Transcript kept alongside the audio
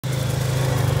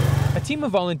A team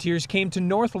of volunteers came to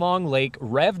North Long Lake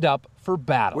revved up for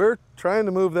battle. We're trying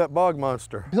to move that bog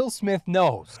monster. Bill Smith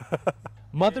knows.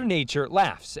 Mother Nature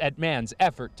laughs at man's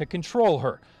effort to control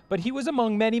her, but he was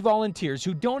among many volunteers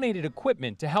who donated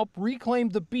equipment to help reclaim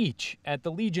the beach at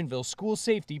the Legionville School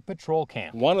Safety Patrol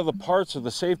Camp. One of the parts of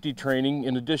the safety training,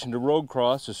 in addition to road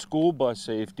cross, is school bus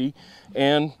safety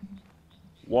and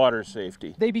water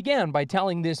safety. They began by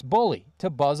telling this bully to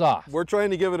buzz off. We're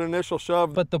trying to give it an initial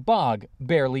shove. But the bog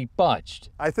barely budged.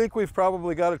 I think we've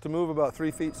probably got it to move about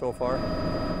 3 feet so far.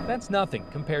 That's nothing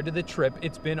compared to the trip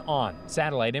it's been on.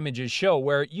 Satellite images show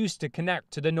where it used to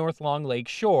connect to the North Long Lake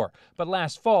shore. But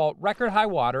last fall, record high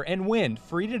water and wind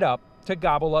freed it up to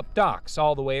gobble up docks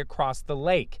all the way across the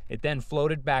lake. It then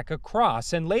floated back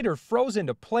across and later froze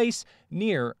into place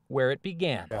near where it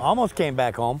began. Almost came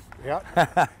back home.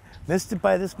 Yeah. Missed it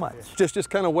by this much.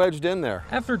 Just kind of wedged in there.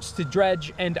 Efforts to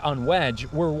dredge and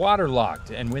unwedge were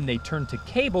waterlogged, and when they turned to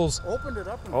cables, Opened it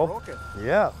up and broke it.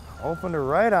 Yeah, opened it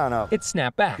right on up. it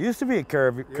snapped back. Used to be a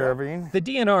curving. The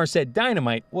DNR said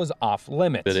dynamite was off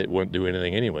limits. But it wouldn't do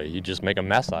anything anyway. You just make a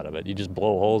mess out of it. You just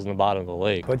blow holes in the bottom of the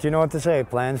lake. But you know what to say,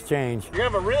 plans change. You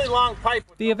have a really long pipe.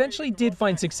 They eventually did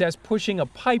find success pushing a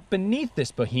pipe beneath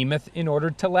this behemoth in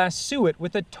order to lasso it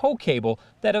with a tow cable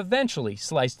that eventually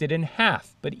sliced it in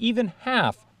half. But even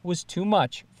half was too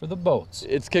much for the boats.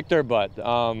 It's kicked our butt.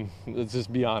 Let's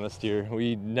just be honest here.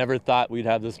 We never thought we'd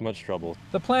have this much trouble.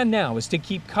 The plan now is to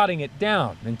keep cutting it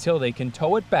down until they can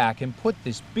tow it back and put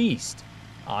this beast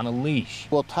on a leash.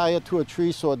 We'll tie it to a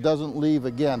tree so it doesn't leave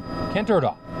again. Kent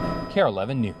Erdahl, KARE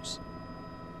 11 News.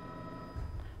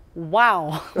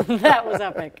 Wow, that was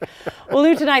epic. Well,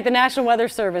 new tonight, the National Weather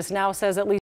Service now says at least